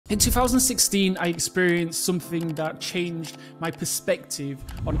In 2016, I experienced something that changed my perspective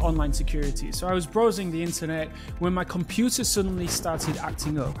on online security. So I was browsing the internet when my computer suddenly started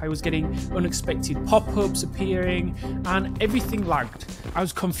acting up. I was getting unexpected pop-ups appearing and everything lagged. I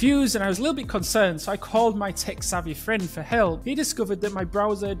was confused and I was a little bit concerned, so I called my tech-savvy friend for help. He discovered that my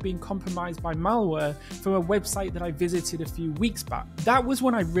browser had been compromised by malware from a website that I visited a few weeks back. That was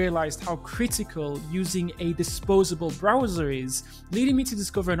when I realized how critical using a disposable browser is, leading me to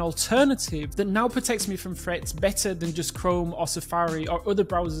discover an alternative that now protects me from threats better than just Chrome or Safari or other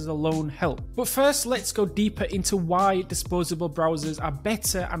browsers alone help. But first, let's go deeper into why disposable browsers are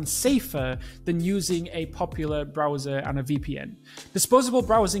better and safer than using a popular browser and a VPN. Disposable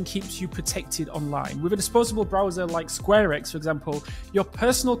browsing keeps you protected online. With a disposable browser like Squarex, for example, your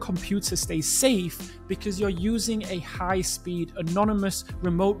personal computer stays safe because you're using a high-speed, anonymous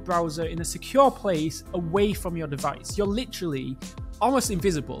remote browser in a secure place away from your device. You're literally almost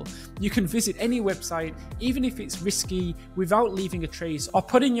invisible. You can visit any website, even if it's risky, without leaving a trace or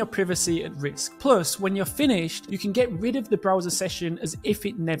putting your privacy at risk. Plus, when you're finished, you can get rid of the browser session as if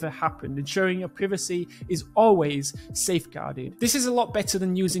it never happened, ensuring your privacy is always safeguarded. This is a lot better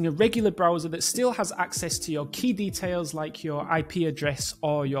than using a regular browser that still has access to your key details like your IP address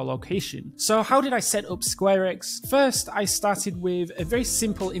or your location. So how did I set up Squarex? First, I started with a very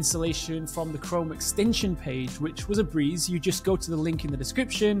simple installation from the Chrome extension page, which was a breeze. You just go to the link in the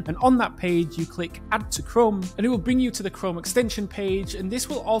description, and on that page you click add to Chrome and it will bring you to the Chrome extension page, and this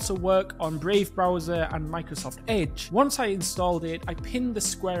will also work on Brave browser and Microsoft Edge. Once I installed it, I pinned the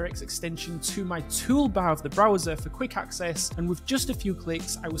Squarex extension to my toolbar of the browser for quick access, and with just a few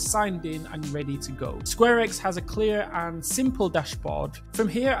clicks I was signed in and ready to go. Squarex has a clear and simple dashboard. From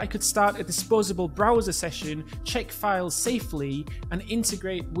here I could start a disposable browser session, check files safely and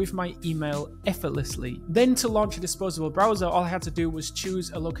integrate with my email effortlessly. Then to launch a disposable browser, all I had to do was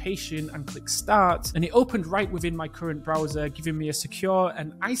choose a location and click start, and it opened right within my current browser, giving me a secure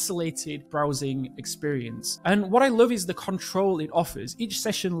and isolated browsing experience. And what I love is the control it offers. Each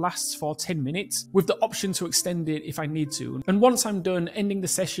session lasts for 10 minutes with the option to extend it if I need to. And once I'm done, ending the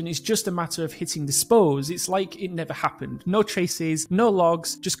session is just a matter of hitting dispose. It's like it never happened. No traces, no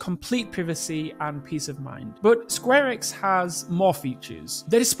logs, just complete privacy and peace of mind. But Squarex has more features.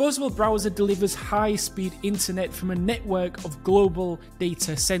 The disposable browser delivers high-speed internet from a network of global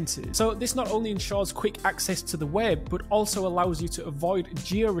data centers. So this not only ensures quick access to the web, but also allows you to avoid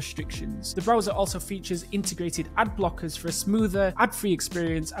geo restrictions. The browser also features integrated ad blockers for a smoother, ad-free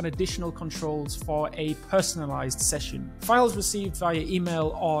experience and additional controls for a personalized session. Files received via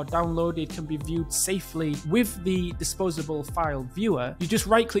email or downloaded can be viewed safely with the disposable file viewer. You just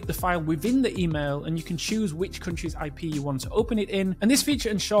right-click the file within the email and you can choose which country's IP you want to open it in. And this feature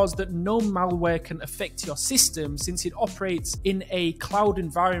ensures that no malware can affect your system, since it operates in a cloud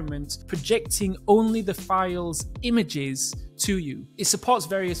environment, projecting only the file's images to you. It supports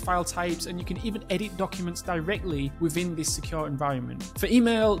various file types and you can even edit documents directly within this secure environment. For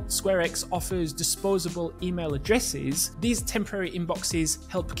email, Squarex offers disposable email addresses. These temporary inboxes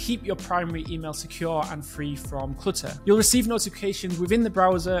help keep your primary email secure and free from clutter. You'll receive notifications within the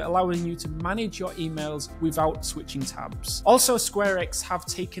browser, allowing you to manage your emails without switching tabs. Also, Squarex have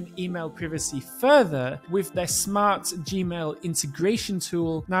taken email privacy further with their smart Gmail integration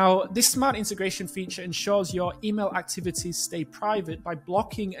tool. Now, this smart integration feature ensures your email activities stay private by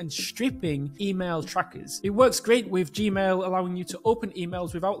blocking and stripping email trackers. It works great with Gmail, allowing you to open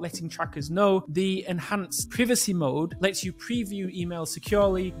emails without letting trackers know. The enhanced privacy mode lets you preview emails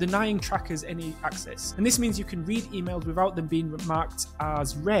securely, denying trackers any access. And this means you can read emails without them being marked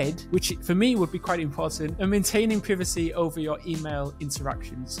as read, which for me would be quite important, and maintaining privacy over your email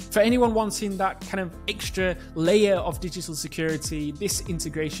interactions. For anyone wanting that kind of extra layer of digital security, this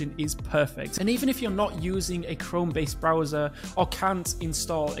integration is perfect. And even if you're not using a Chrome-based browser or can't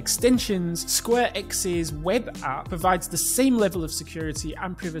install extensions, Squarex's web app provides the same level of security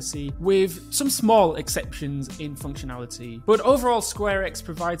and privacy with some small exceptions in functionality. But overall, Squarex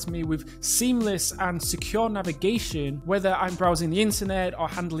provides me with seamless and secure navigation, whether I'm browsing the internet or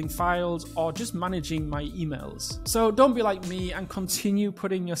handling files or just managing my emails. So don't be like me and continue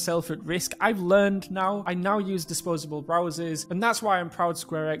putting yourself at risk. I've learned now. I now use disposable browsers, and that's why I'm proud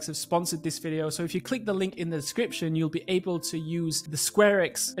Squarex have sponsored this video. So if you click the link in the description, you'll be able to use the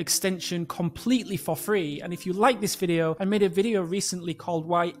Squarex extension completely for free. And if you like this video, I made a video recently called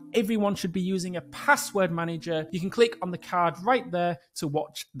Why Everyone Should Be Using a Password Manager. You can click on the card right there to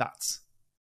watch that.